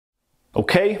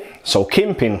Okay, so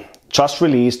Kingpin just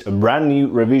released a brand new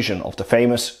revision of the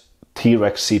famous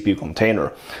T-REX CPU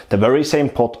container. The very same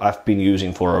pot I've been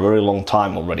using for a very long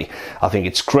time already. I think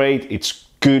it's great, it's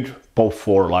good both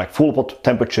for like full pot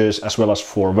temperatures as well as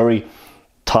for very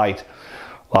tight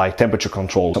like temperature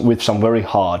control with some very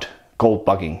hard cold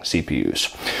bugging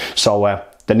CPUs. So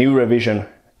the new revision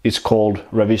is called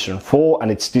Revision 4 and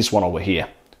it's this one over here.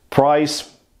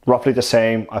 Price roughly the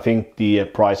same. I think the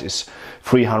price is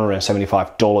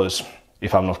 $375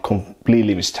 if I'm not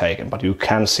completely mistaken, but you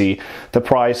can see the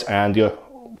price and the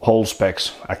whole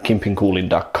specs at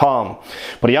kingpincooling.com.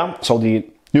 But yeah, so the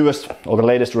newest or the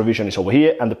latest revision is over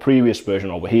here and the previous version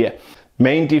over here.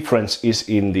 Main difference is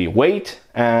in the weight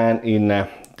and in the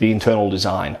internal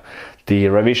design. The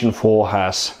Revision 4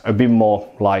 has a bit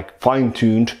more like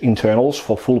fine-tuned internals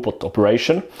for full pot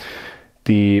operation.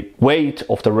 The weight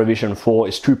of the Revision 4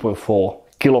 is 2.4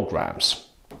 kilograms.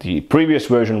 The previous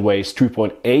version weighs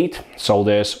 2.8, so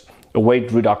there's a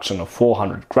weight reduction of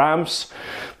 400 grams,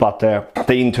 but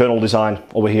the internal design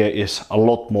over here is a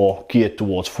lot more geared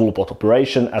towards full pot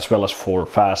operation as well as for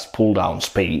fast pull down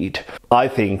speed. I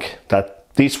think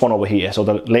that this one over here, so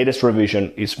the latest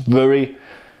revision is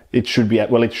it should be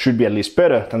at least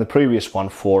better than the previous one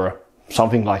for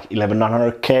something like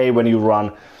 11900K when you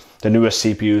run the newest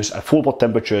CPUs at full pot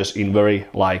temperatures in very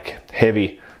like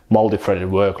heavy multi-threaded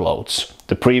workloads.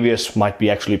 The previous might be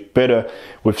actually better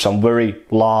with some very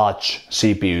large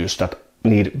CPUs that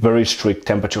need very strict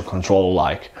temperature control,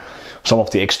 like some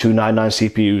of the X299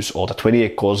 CPUs or the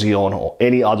 28-core Xeon or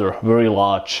any other very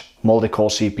large multi-core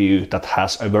CPU that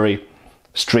has a very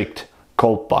strict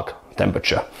cold bug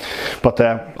temperature. But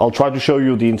I'll try to show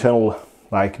you the internal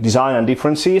like design and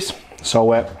differences.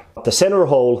 So the center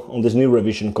hole on this new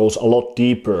revision goes a lot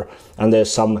deeper, and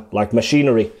there's some like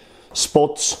machinery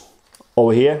spots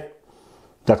over here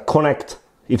that connect.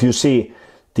 If you see,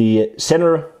 the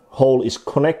center hole is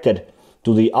connected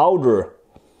to the outer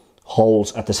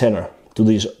holes at the center, to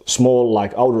these small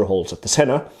like outer holes at the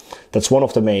center. That's one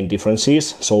of the main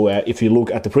differences. So if you look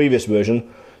at the previous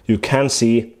version, you can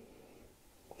see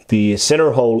the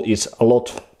center hole is a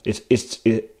lot,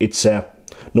 it's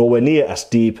nowhere near as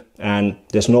deep, and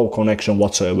there's no connection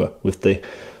whatsoever with the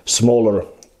smaller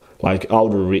like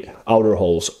outer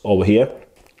holes over here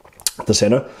at the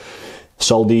center.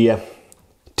 So the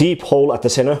deep hole at the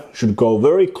center should go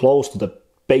very close to the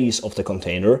base of the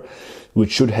container,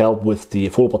 which should help with the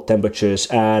full pot temperatures,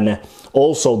 and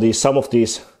also some of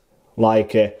these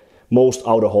like most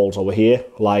outer holes over here,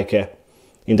 like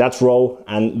in that row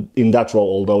and in that row,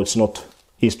 although it's not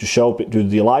easy to show to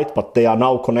the light, but they are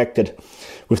now connected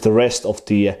with the rest of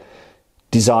the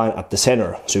design at the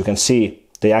center. So you can see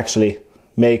they actually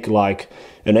make like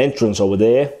an entrance over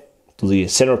there to the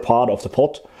center part of the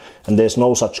pot, and there's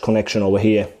no such connection over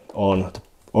here on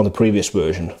the previous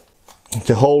version.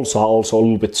 The holes are also a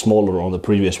little bit smaller on the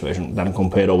previous version than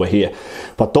compared over here,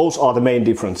 but those are the main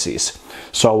differences.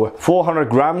 So 400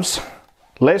 grams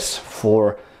less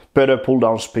for better pull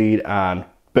down speed and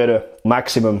better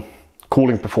maximum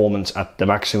cooling performance at the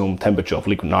maximum temperature of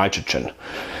liquid nitrogen.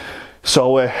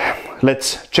 So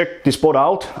let's check this pot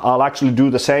out. I'll actually do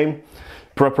the same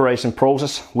preparation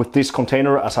process with this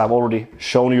container as I've already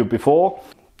shown you before.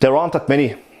 There aren't that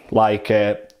many like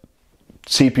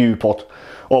CPU pot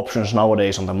options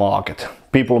nowadays on the market.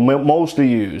 People mostly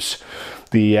use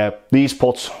these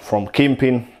pots from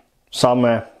Kingpin,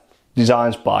 some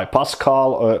designs by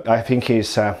Pascal. I think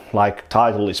his like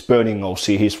title is Burning OC.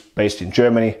 He's based in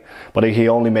Germany, but he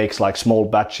only makes like small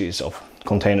batches of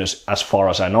containers as far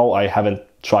as I know. I haven't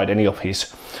tried any of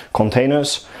his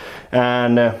containers,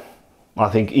 and I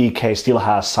think EK still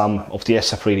has some of the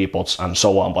SF3D pots and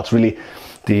so on, but really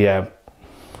the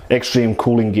extreme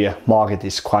cooling gear market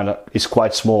is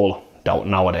quite small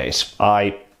nowadays.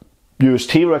 I use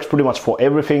T-REX pretty much for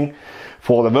everything.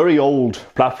 For the very old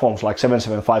platforms like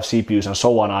 775 CPUs and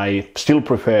so on, I still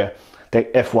prefer the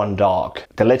F1 Dark,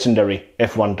 the legendary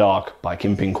F1 Dark by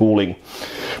Kingpin Cooling.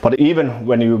 But even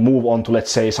when you move on to,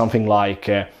 let's say, something like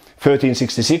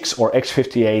 1366 or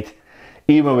X58,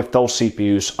 even with those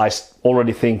CPUs, I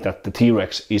already think that the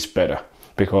T-REX is better,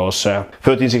 because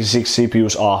 1366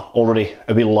 CPUs are already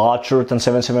a bit larger than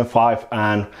 775,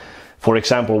 and for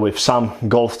example, with some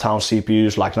Gulf Town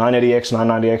CPUs like 980X,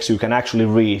 990X, you can actually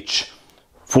reach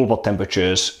full pot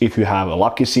temperatures if you have a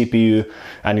lucky CPU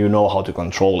and you know how to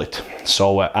control it.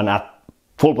 So and at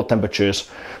full pot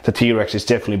temperatures, the T-REX is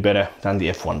definitely better than the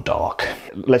F1 Dark.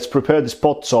 Let's prepare this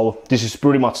pot. So this is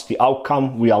pretty much the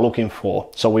outcome we are looking for.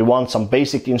 So we want some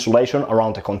basic insulation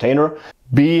around the container.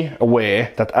 Be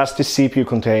aware that as this CPU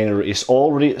container is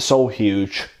already so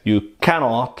huge, you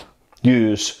cannot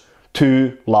use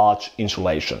too large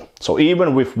insulation. So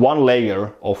even with one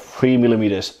layer of 3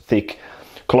 mm thick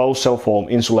closed cell foam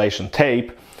insulation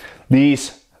tape,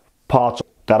 these parts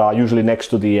that are usually next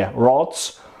to the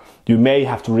rods, you may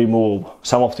have to remove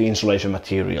some of the insulation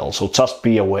material, so just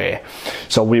be aware.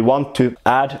 So we want to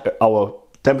add our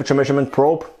temperature measurement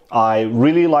probe. I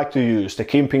really like to use the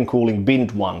Kingpin Cooling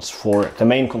binned ones for the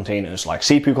main containers like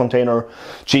CPU container,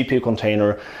 GPU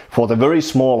container, for the very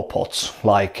small pots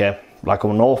like a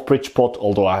Northbridge pot,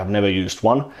 although I have never used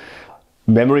one,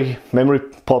 memory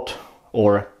pot,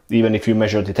 or even if you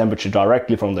measure the temperature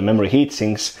directly from the memory heat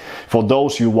sinks. For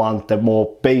those you want the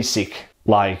more basic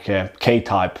like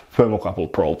K-type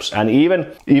thermocouple probes, and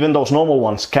even those normal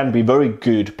ones can be very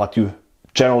good, but you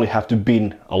generally have to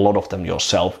bin a lot of them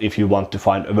yourself if you want to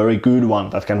find a very good one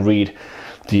that can read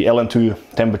the LN2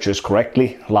 temperatures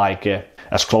correctly, like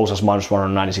as close as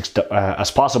 -196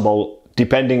 as possible,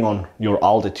 depending on your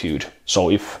altitude. So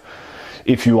if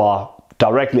you are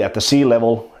directly at the sea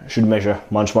level, you should measure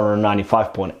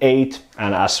 -195.8,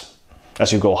 and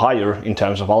as you go higher in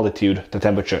terms of altitude, the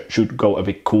temperature should go a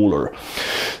bit cooler.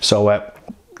 So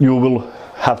you will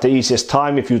have the easiest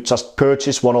time if you just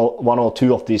purchase one or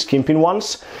two of these Kingpin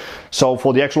ones. So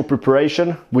for the actual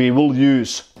preparation, we will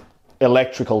use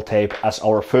electrical tape as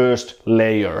our first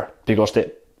layer, because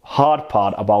the hard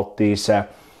part about these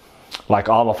like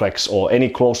Armaflex or any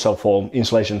closed cell foam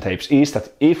insulation tapes is that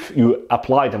if you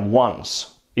apply them once,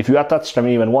 if you attach them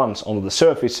even once on the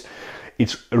surface,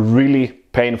 it's a really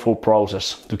painful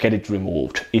process to get it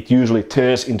removed. It usually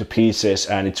tears into pieces,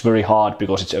 and it's very hard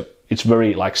because it's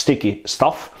very like sticky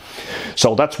stuff.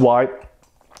 So that's why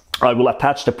I will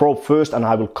attach the probe first, and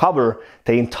I will cover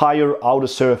the entire outer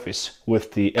surface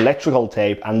with the electrical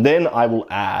tape, and then I will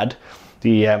add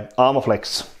the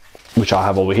Armaflex, which I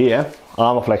have over here,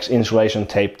 Armaflex insulation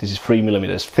tape. This is 3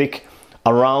 mm thick,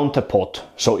 around the pot.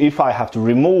 So if I have to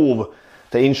remove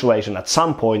the insulation at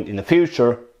some point in the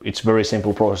future, it's very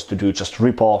simple process to do. Just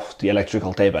rip off the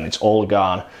electrical tape and it's all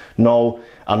gone. No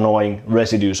annoying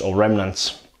residues or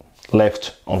remnants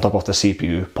left on top of the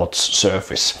CPU pot's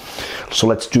surface. So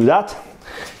let's do that.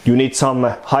 You need some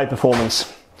high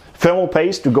performance thermal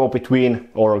paste to go between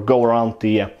or go around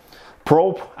the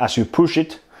probe as you push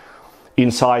it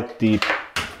inside the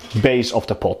base of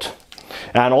the pot.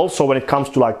 And also when it comes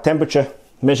to like temperature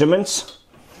measurements,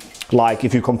 like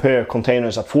if you compare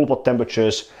containers at full pot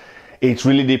temperatures, it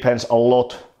really depends a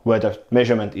lot where the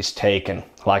measurement is taken.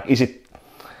 Like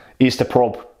is the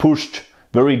probe pushed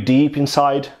very deep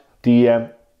inside the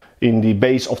in the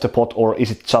base of the pot, or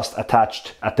is it just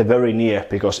attached at the very near?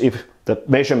 Because if the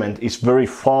measurement is very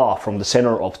far from the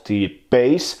center of the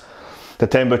base, the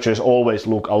temperatures always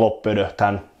look a lot better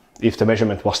than if the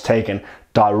measurement was taken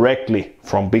directly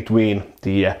from between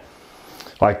the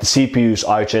like the CPU's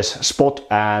IHS spot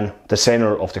and the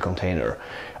center of the container.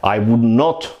 I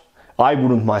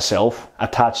wouldn't myself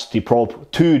attach the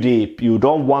probe too deep. You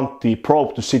don't want the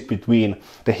probe to sit between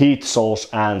the heat source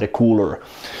and the cooler.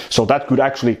 So that could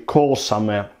actually cause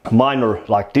some minor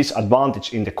like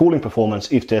disadvantage in the cooling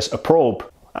performance if there's a probe,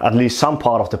 at least some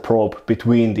part of the probe,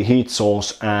 between the heat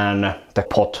source and the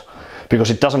pot.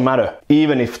 Because it doesn't matter,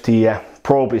 even if the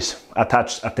probe is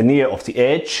attached at the near of the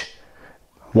edge,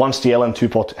 once the LN2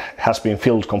 pot has been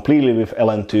filled completely with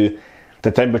LN2,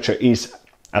 the temperature is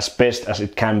as best as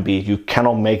it can be. You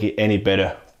cannot make it any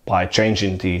better by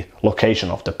changing the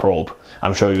location of the probe.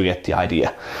 I'm sure you get the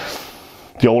idea.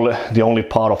 The only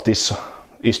part of this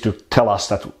is to tell us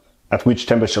that at which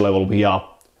temperature level we are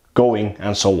going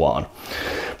and so on.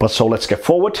 But so let's get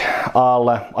forward.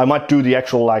 I might do the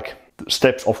actual like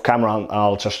steps off camera, and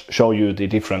I'll just show you the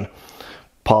different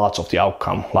parts of the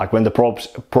outcome, like when the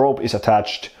probe is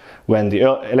attached, when the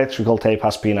electrical tape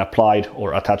has been applied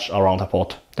or attached around the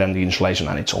pot, then the insulation,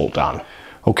 and it's all done.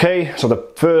 Okay, so the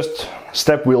first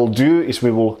step we'll do is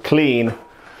we will clean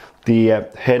the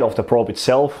head of the probe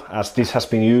itself, as this has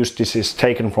been used. This is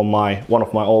taken from one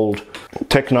of my old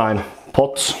Tech 9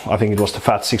 pots. I think it was the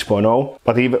FAT 6.0,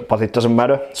 but it doesn't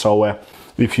matter. So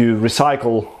if you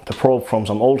recycle the probe from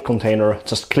some old container,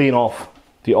 just clean off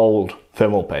the old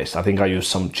thermal paste. I think I used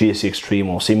some GSC Extreme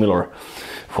or similar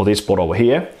for this pot over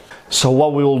here. So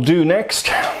what we will do next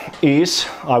is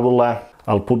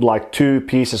I'll put like 2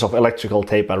 pieces of electrical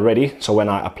tape already. So when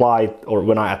I apply or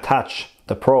when I attach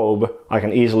the probe, I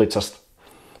can easily just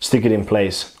stick it in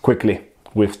place quickly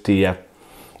with the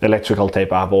electrical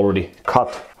tape I have already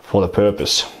cut for the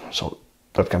purpose. So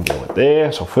that can be over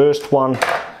there. So first one.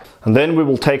 And then we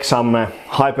will take some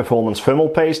high performance thermal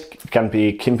paste. It can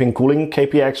be Kingpin Cooling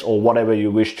KPX or whatever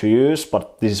you wish to use,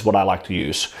 but this is what I like to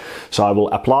use. So I will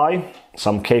apply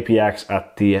some KPX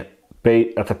at the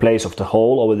at the place of the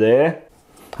hole over there,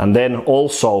 and then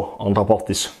also on top of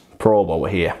this probe over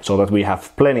here, so that we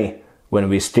have plenty when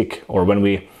we stick or when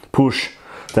we push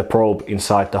the probe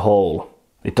inside the hole.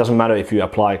 It doesn't matter if you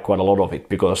apply quite a lot of it,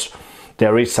 because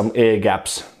there is some air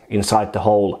gaps inside the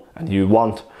hole, and you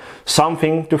want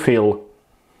something to fill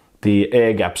the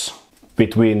air gaps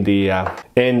between the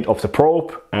end of the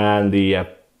probe and the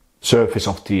surface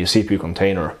of the CPU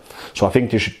container. So I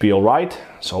think this should be alright.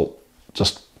 So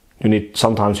just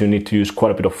sometimes you need to use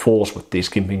quite a bit of force with these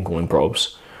Kingpin cooling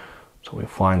probes. So we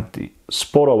find the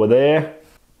spot over there.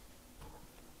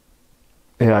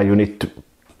 Yeah, you need to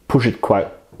push it quite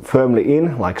firmly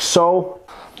in, like so.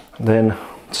 Then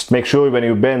just make sure when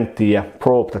you bend the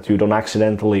probe that you don't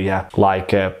accidentally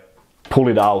pull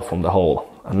it out from the hole.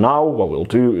 And now what we'll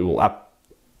do, we will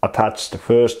attach the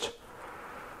first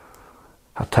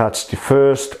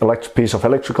piece of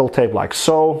electrical tape, like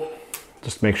so.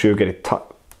 Just make sure you get it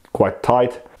quite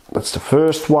tight. That's the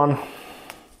first one.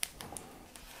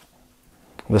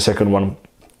 The second one,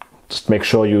 just make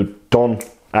sure you don't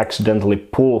accidentally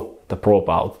pull the probe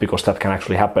out, because that can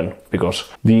actually happen, because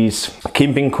these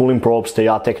Kingpin cooling probes, they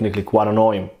are technically quite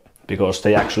annoying, because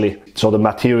they actually, so the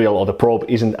material or the probe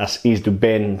isn't as easy to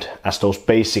bend as those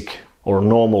basic or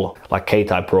normal like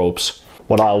K-type probes.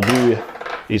 What I'll do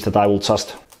is that I will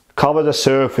just cover the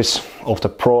surface of the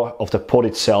pod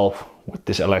itself with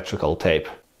this electrical tape,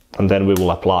 and then we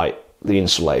will apply the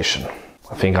insulation.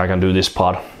 I think I can do this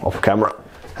part off camera.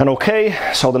 And okay,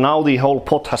 so now the whole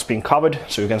pot has been covered,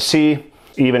 so you can see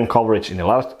even coverage in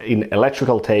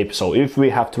electrical tape. So if we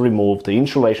have to remove the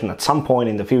insulation at some point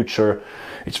in the future,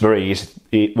 it's very easy.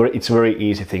 It's a very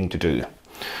easy thing to do.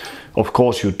 Of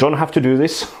course, you don't have to do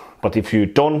this, but if you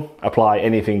don't apply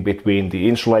anything between the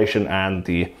insulation and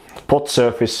the pot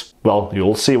surface, well,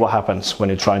 you'll see what happens when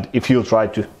if you try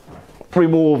to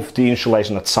remove the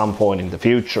insulation at some point in the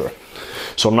future.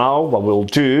 So now what we'll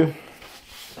do,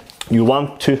 you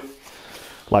want to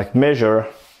measure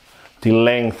the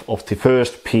length of the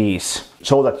first piece,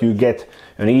 so that you get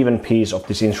an even piece of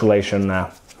this insulation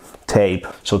tape.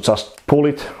 So just pull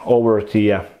it over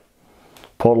the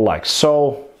pot like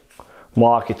so,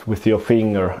 mark it with your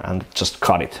finger and just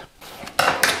cut it.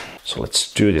 So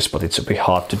let's do this, but it's a bit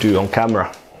hard to do on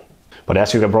camera. But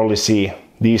as you can probably see,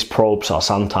 these probes are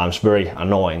sometimes very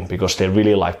annoying, because they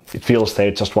really it feels they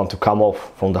just want to come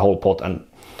off from the whole pot and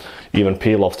even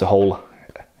peel off the whole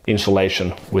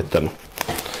insulation with them.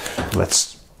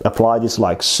 Let's apply this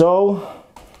like so,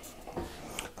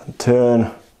 and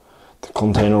turn the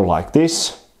container like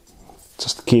this.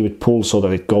 Just keep it pulled so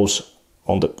that it goes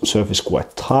on the surface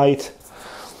quite tight.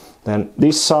 Then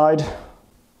this side,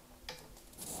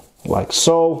 like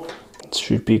so. It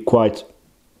should be quite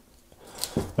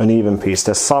an even piece.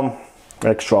 There's some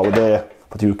extra over there,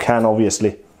 but you can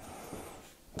obviously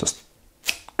just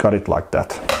cut it like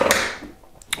that.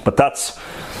 But that's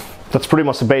pretty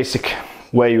much the basic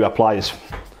way you apply this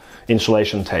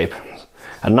insulation tape.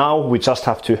 And now we just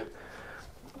have to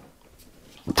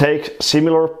take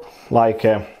similar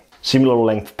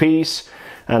length piece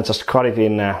and just cut it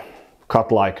in,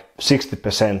 cut like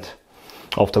 60%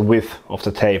 of the width of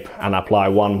the tape, and apply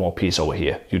one more piece over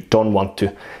here. You don't want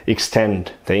to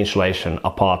extend the insulation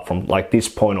apart from like this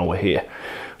point over here,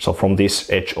 so from this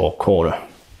edge or corner.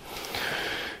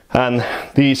 And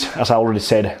these, as I already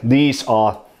said, these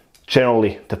are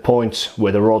generally the points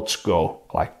where the rods go,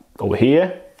 like over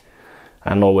here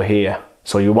and over here.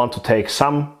 So you want to take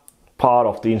some part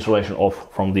of the insulation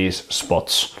off from these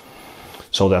spots,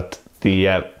 so that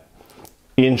the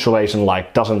insulation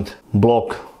doesn't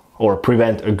block or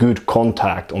prevent a good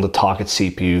contact on the target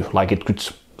CPU. Like it could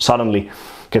suddenly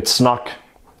get stuck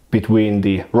between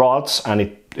the rods,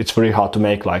 and it's very hard to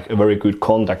make a very good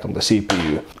contact on the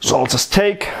CPU. So I'll just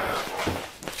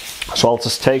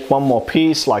take one more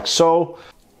piece like so.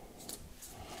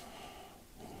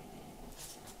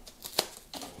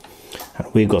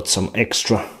 And we got some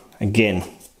extra again,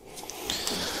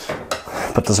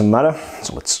 but doesn't matter.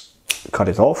 So let's cut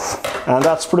it off. And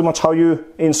that's pretty much how you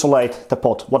insulate the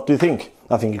pot. What do you think?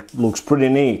 I think it looks pretty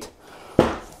neat.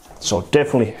 So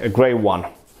definitely a great one.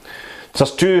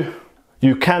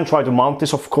 You can try to mount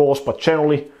this, of course, but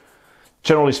generally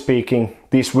speaking,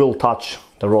 this will touch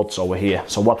the rods over here.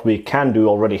 So what we can do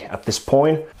already at this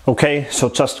point. Okay, so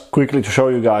just quickly to show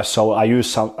you guys. So I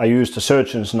used the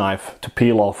surgeon's knife to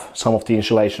peel off some of the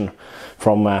insulation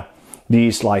from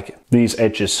these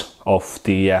edges of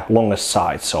the longest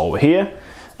side. So over here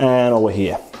and over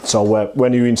here. So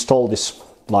when you install this,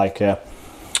 well,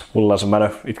 doesn't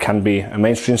matter. It can be a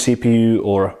mainstream CPU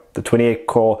or the 28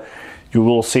 core. you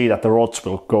will see that the rods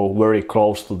will go very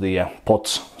close to the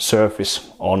pot's surface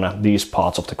on these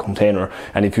parts of the container.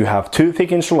 And if you have too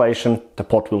thick insulation, the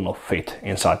pot will not fit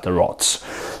inside the rods.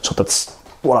 So that's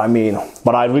what I mean.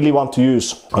 But I really want to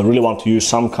use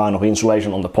some kind of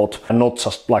insulation on the pot and not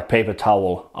just like paper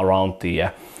towel around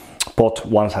the pot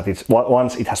once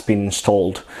it has been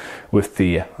installed with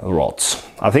the rods.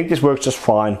 I think this works just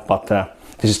fine, but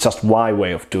this is just my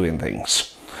way of doing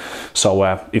things. So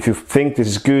if you think this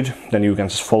is good, then you can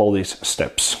just follow these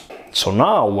steps. So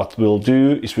now what we'll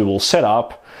do is we will set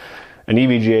up an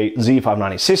EVGA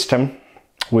Z590 system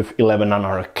with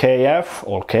 11900 KF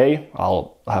or K.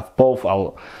 I'll have both,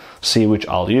 I'll see which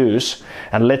I'll use.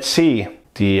 And let's see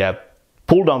the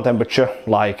pull down temperature,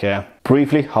 like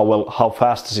briefly, how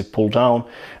fast does it pull down,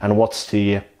 and what's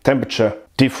the temperature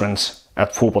difference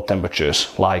at full pot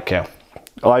temperatures, like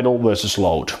idle versus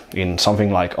load in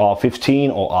something like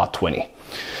R15 or R20.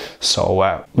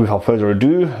 So without further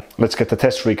ado, let's get the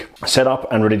test rig set up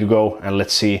and ready to go, and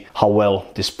let's see how well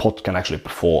this pot can actually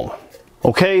perform.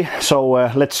 Okay, so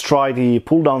let's try the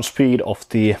pull down speed of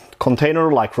the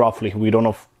container, like roughly. We don't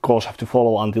of course have to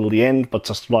follow until the end, but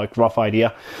just like rough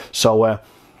idea. So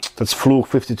that's Fluke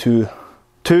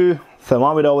 52.2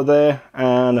 thermometer over there,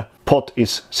 and pot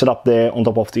is set up there on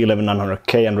top of the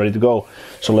 11900K and ready to go.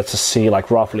 So let's just see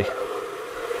like roughly.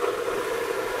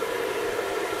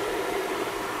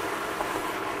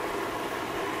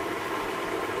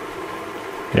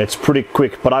 Yeah, it's pretty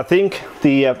quick, but I think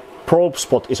the probe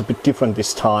spot is a bit different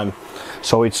this time,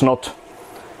 so it's not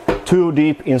too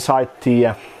deep inside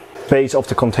the base of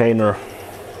the container.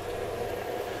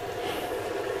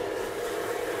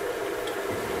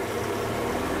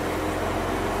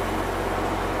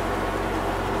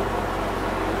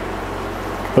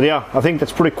 But yeah, I think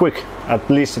that's pretty quick. At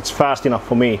least it's fast enough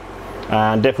for me,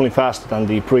 and definitely faster than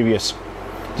the previous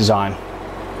design.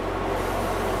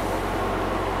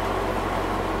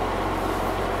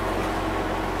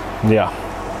 Yeah.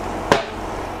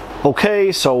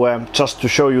 Okay, so just to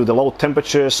show you the load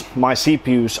temperatures, my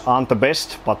CPUs aren't the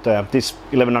best, but this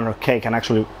 11900K can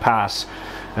actually pass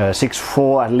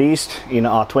 6.4 at least in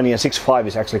R20, and 6.5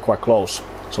 is actually quite close.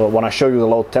 So when I show you the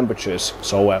load temperatures,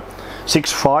 so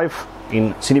 6.5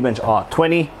 in Cinebench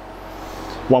R20,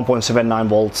 1.79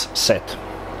 volts set.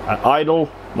 At idle,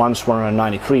 one's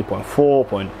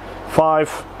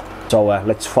 193.4.5. So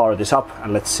let's fire this up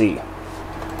and let's see.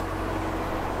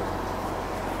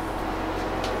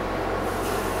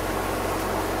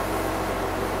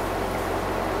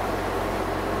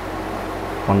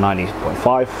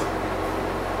 190.5.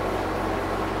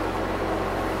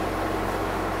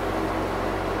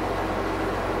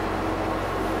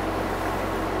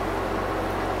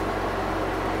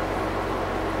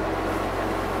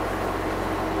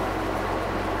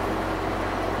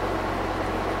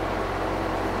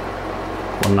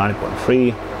 On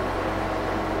 90.3.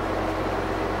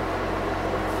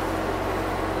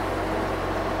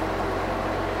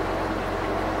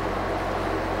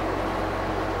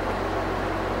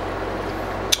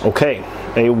 Okay,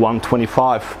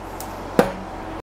 A125.